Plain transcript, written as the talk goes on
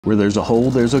Where there's a hole,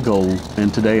 there's a goal,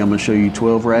 and today I'm going to show you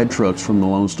 12 rad trucks from the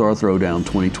Lone Star Throwdown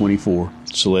 2024.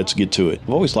 So let's get to it. I've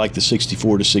always liked the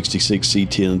 64 to 66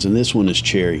 C10s, and this one is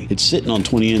cherry. It's sitting on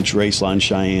 20-inch raceline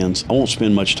Cheyennes. I won't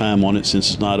spend much time on it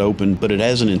since it's not open, but it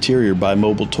has an interior by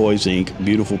Mobile Toys Inc.,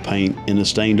 beautiful paint, and a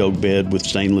stained oak bed with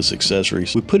stainless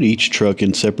accessories. We put each truck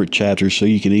in separate chapters so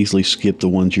you can easily skip the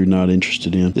ones you're not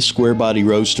interested in. This Squarebody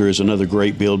Roadster is another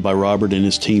great build by Robert and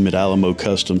his team at Alamo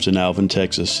Customs in Alvin,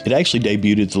 Texas. It actually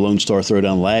debuted at the Lone Star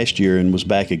Throwdown last year and was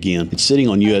back again. It's sitting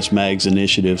on US Mag's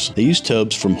initiatives. They use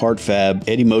tubs from Hart Fab,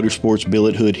 Eddie Motorsports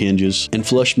billet hood hinges, and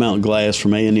flush mount glass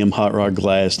from A&M Hot Rod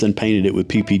Glass, then painted it with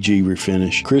PPG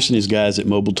refinish. Chris and his guys at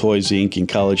Mobile Toys Inc. in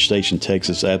College Station,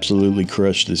 Texas absolutely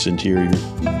crushed this interior.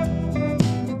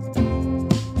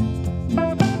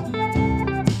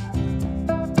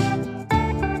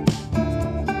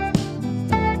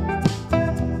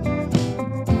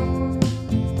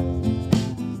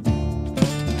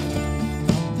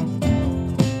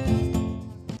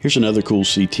 Here's another cool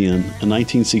C10, a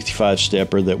 1965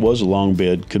 stepper that was a long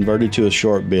bed, converted to a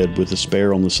short bed with a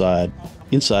spare on the side.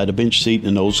 Inside, a bench seat and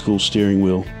an old school steering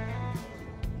wheel.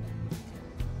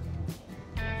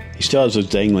 He still has those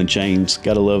dangling chains,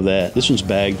 gotta love that. This one's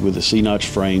bagged with a C-notch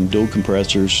frame, dual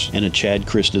compressors, and a Chad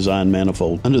Criss Design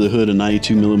manifold. Under the hood, a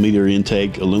 92mm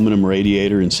intake, aluminum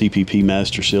radiator, and CPP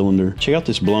master cylinder. Check out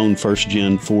this blown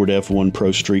first-gen Ford F1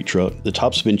 Pro street truck. The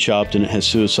top's been chopped and it has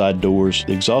suicide doors.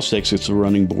 The exhaust exits a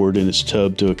running board and it's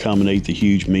tubbed to accommodate the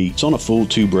huge meat. It's on a full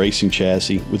tube racing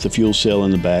chassis with a fuel cell in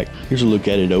the back. Here's a look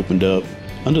at it opened up.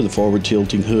 Under the forward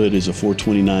tilting hood is a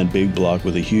 429 big block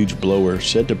with a huge blower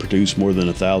set to produce more than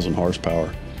 1,000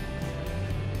 horsepower.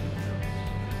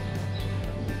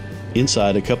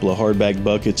 Inside, a couple of hardback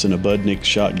buckets and a Budnik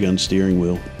shotgun steering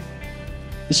wheel.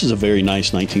 This is a very nice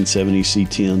 1970s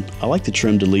C10. I like the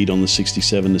trim to lead on the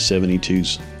 67 to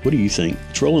 72s. What do you think?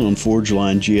 It's rolling on Forge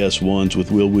Line GS1s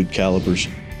with Wilwood calipers.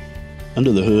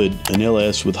 Under the hood, an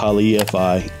LS with Holley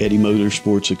EFI, Eddie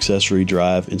Motorsports Accessory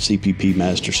drive, and CPP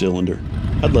master cylinder.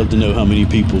 I'd love to know how many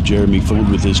people Jeremy fooled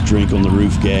with this drink on the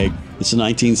roof gag. It's a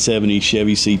 1970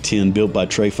 Chevy C10 built by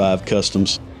Trey 5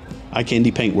 Customs. Eye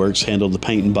Candy Paintworks handled the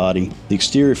paint and body. The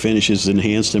exterior finish is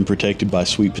enhanced and protected by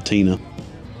sweet patina.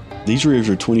 These rears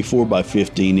are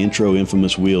 24x15 intro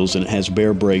infamous wheels, and it has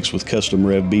bare brakes with custom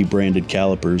Rev B branded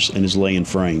calipers and is laying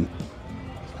frame.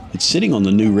 It's sitting on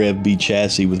the new Rev B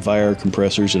chassis with Viar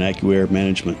compressors and AccuAir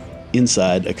management.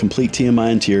 Inside, a complete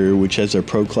TMI interior which has their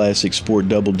Pro Classic Sport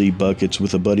Double D buckets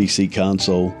with a buddy seat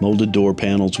console, molded door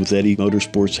panels with Eddie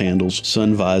Motorsports handles,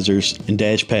 sun visors, and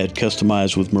dash pad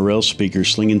customized with Morel speakers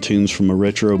slinging tunes from a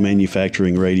retro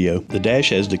manufacturing radio. The dash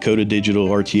has Dakota Digital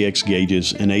RTX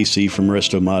gauges and AC from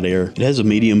Resto Mod Air. It has a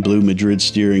medium blue Madrid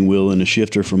steering wheel and a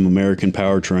shifter from American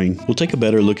Powertrain. We'll take a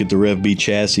better look at the Rev B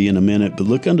chassis in a minute, but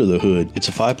look under the hood. It's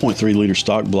a 5.3 liter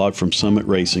stock block from Summit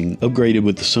Racing, upgraded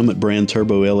with the Summit brand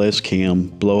Turbo LS cam,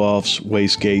 blow-offs,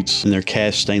 wastegates, and their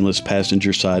cast stainless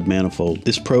passenger side manifold.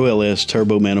 This Pro LS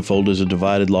turbo manifold is a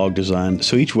divided log design,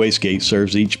 so each wastegate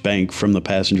serves each bank from the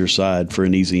passenger side for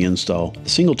an easy install.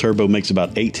 The single turbo makes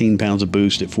about 18 pounds of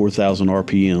boost at 4,000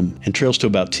 RPM and trails to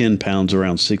about 10 pounds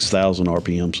around 6,000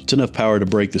 RPMs. It's enough power to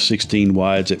break the 16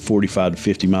 wides at 45 to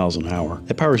 50 miles an hour.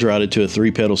 That power is routed to a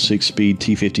 3-pedal 6-speed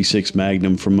T56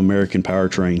 Magnum from American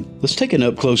Powertrain. Let's take an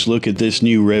up-close look at this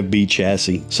new Rev B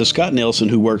chassis. So Scott Nelson,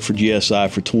 who worked for GSI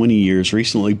for 20 years,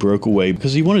 recently broke away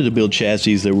because he wanted to build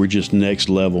chassis that were just next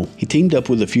level. He teamed up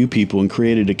with a few people and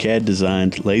created a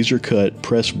CAD-designed, laser-cut,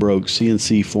 press-broke,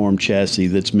 CNC-formed chassis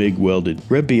that's MIG welded.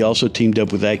 Rev B also teamed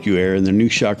up with AccuAir and their new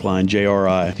shock line,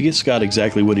 JRI, to get Scott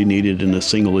exactly what he needed in a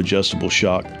single adjustable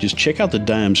shock. Just check out the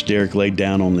dimes Derek laid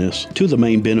down on this. Two of the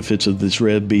main benefits of this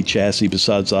Rev B chassis,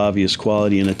 besides the obvious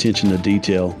quality and attention to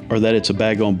detail, are that it's a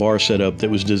bag-on-bar setup that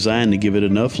was designed to give it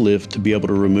enough lift to be able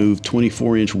to remove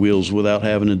 24-inch wheels without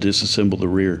having to disassemble the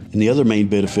rear. And the other main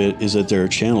benefit is that there are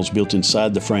channels built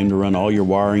inside the frame to run all your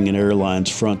wiring and air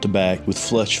lines front to back with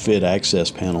flush fit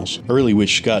access panels. I really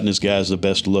wish Scott and his guys the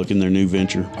best of luck in their new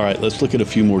venture. Alright, let's look at a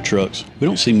few more trucks. We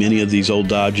don't see many of these old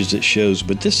Dodges at shows,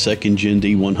 but this second gen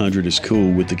D100 is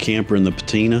cool with the camper and the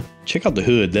patina. Check out the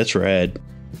hood, that's rad.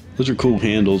 Those are cool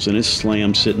handles, and it's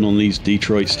slammed sitting on these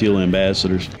Detroit Steel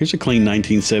Ambassadors. Here's a clean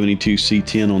 1972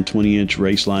 C10 on 20-inch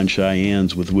raceline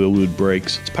Cheyennes with Wilwood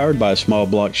brakes. It's powered by a small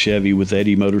block Chevy with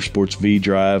Eddie Motorsports V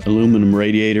drive, aluminum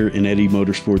radiator, and Eddie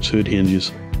Motorsports hood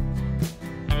hinges.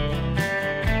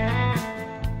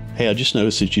 Hey, I just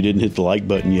noticed that you didn't hit the like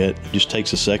button yet. It just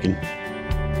takes a second.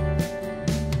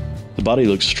 The body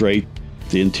looks straight.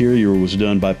 The interior was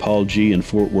done by Paul G. in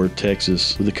Fort Worth,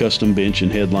 Texas, with a custom bench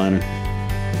and headliner.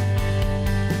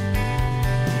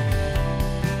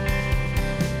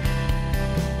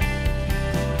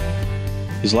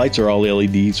 His lights are all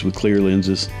LEDs with clear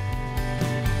lenses.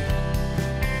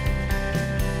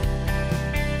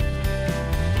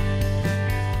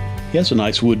 He has a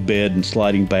nice wood bed and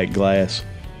sliding back glass.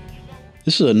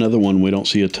 This is another one we don't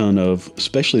see a ton of,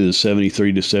 especially the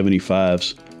 73 to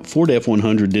 75s. Ford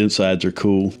F100 insides are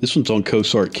cool. This one's on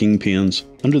Cosart Kingpins.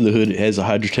 Under the hood it has a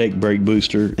Hydrotec brake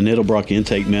booster, an Edelbrock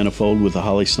intake manifold with a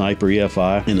Holley Sniper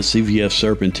EFI, and a CVF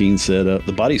serpentine setup.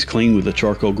 The body's clean with a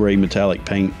charcoal gray metallic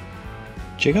paint.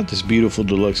 Check out this beautiful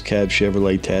deluxe cab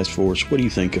Chevrolet Task Force. What do you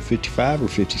think, a 55 or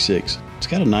 56? It's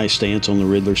got a nice stance on the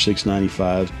Riddler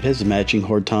 695. It has a matching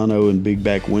Hartano and big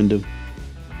back window.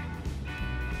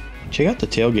 Check out the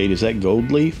tailgate. Is that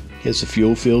gold leaf? It has a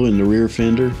fuel fill in the rear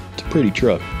fender. It's a pretty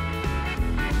truck.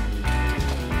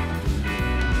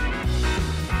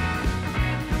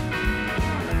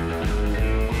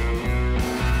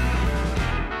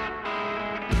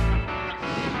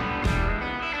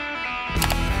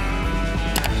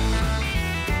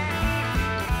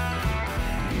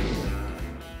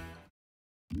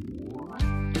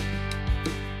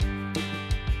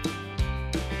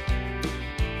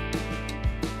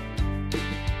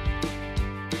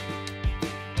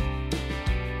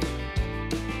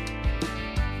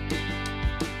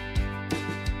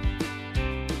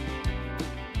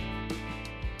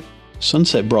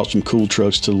 Sunset brought some cool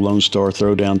trucks to the Lone Star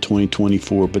Throwdown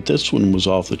 2024, but this one was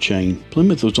off the chain.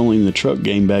 Plymouth was only in the truck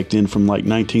game back then from like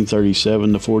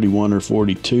 1937 to 41 or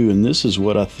 42, and this is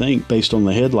what I think, based on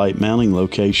the headlight mounting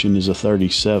location, is a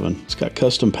 37. It's got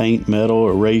custom paint, metal,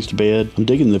 a raised bed. I'm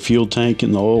digging the fuel tank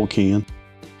and the oil can.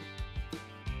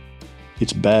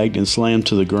 It's bagged and slammed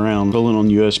to the ground, pulling on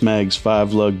US Mag's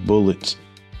 5-lug bullets.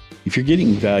 If you're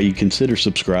getting value, consider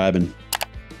subscribing.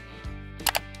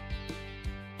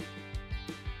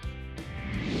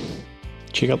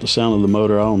 Check out the sound of the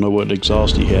motor. I don't know what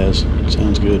exhaust he has.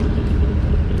 Sounds good.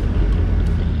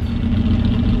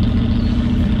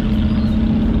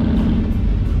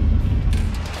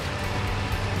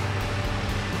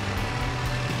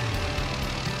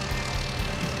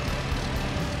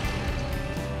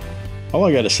 All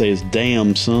I gotta say is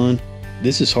damn, son.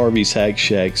 This is Harvey's Hack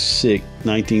Shack's sick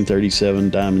 1937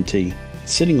 Diamond T.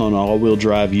 It's sitting on an all-wheel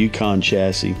drive Yukon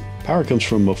chassis. Power comes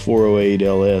from a 408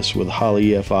 LS with a Holley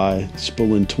EFI,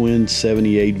 spooling twin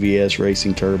 78 VS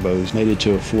racing turbos, mated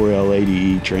to a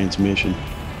 4L80E transmission.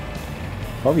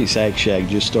 Harvey's Hack Shack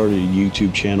just started a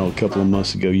YouTube channel a couple of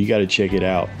months ago. You gotta check it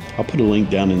out. I'll put a link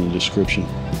down in the description.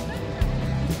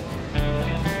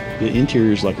 The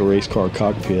interior is like a race car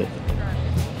cockpit.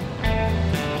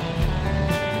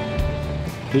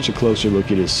 Here's a closer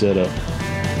look at his setup.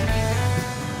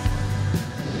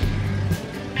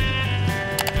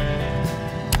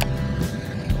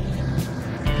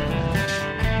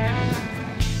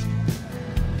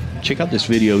 Check out this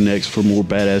video next for more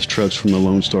badass trucks from the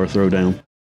Lone Star Throwdown.